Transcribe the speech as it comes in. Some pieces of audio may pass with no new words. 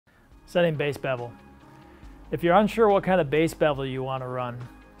Setting base bevel. If you're unsure what kind of base bevel you want to run,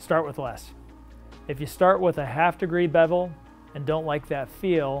 start with less. If you start with a 1/2 degree bevel and don't like that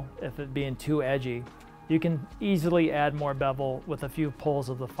feel, if it being too edgy, you can easily add more bevel with a few pulls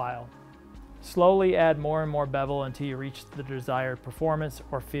of the file. Slowly add more and more bevel until you reach the desired performance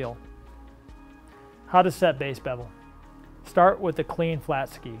or feel. How to set base bevel. Start with a clean flat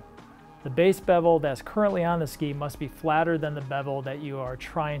ski. The base bevel that's currently on the ski must be flatter than the bevel that you are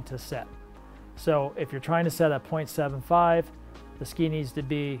trying to set. So if you're trying to set a 0.75, the ski needs to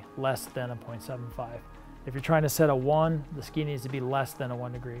be less than a 0.75. If you're trying to set a 1, the ski needs to be less than a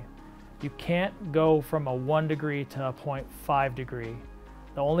 1 degree. You can't go from a 1 degree to a 0.5 degree.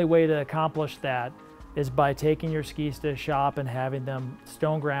 The only way to accomplish that is by taking your skis to a shop and having them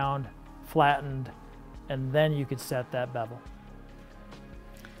stone ground, flattened, and then you could set that bevel.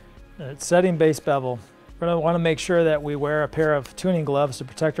 Setting base bevel. We're going to want to make sure that we wear a pair of tuning gloves to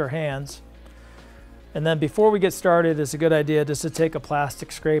protect our hands. And then before we get started, it's a good idea just to take a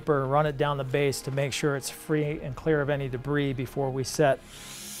plastic scraper and run it down the base to make sure it's free and clear of any debris before we set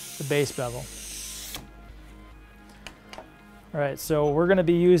the base bevel. All right, so we're going to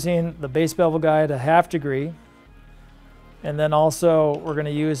be using the base bevel guide a 1/2 degree. And then also we're going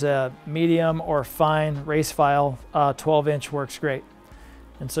to use a medium or fine race file. 12-inch works great.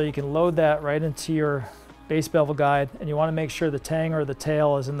 And so you can load that right into your base bevel guide, and you want to make sure the tang or the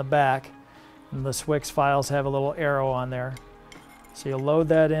tail is in the back, and the Swix files have a little arrow on there. So you'll load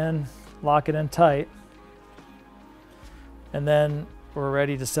that in, lock it in tight, and then we're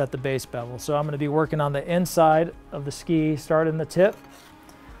ready to set the base bevel. So I'm going to be working on the inside of the ski, starting the tip.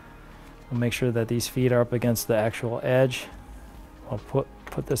 We'll make sure that these feet are up against the actual edge. I'll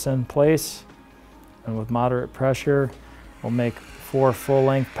put this in place, and with moderate pressure, we'll make 4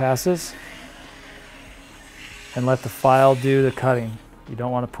 full-length passes and let the file do the cutting. You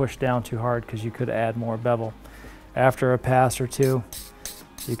don't want to push down too hard because you could add more bevel. After a pass or two,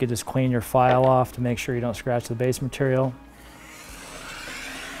 you could just clean your file off to make sure you don't scratch the base material.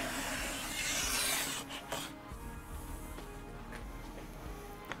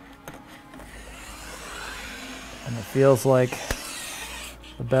 And it feels like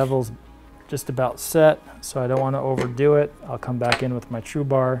the bevel's just about set, so I don't want to overdo it. I'll come back in with my true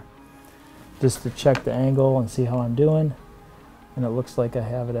bar just to check the angle and see how I'm doing. And it looks like I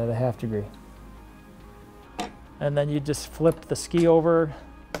have it at a 1/2 degree. And then you just flip the ski over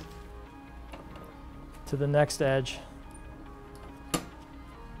to the next edge.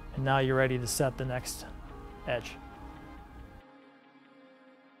 And now you're ready to set the next edge.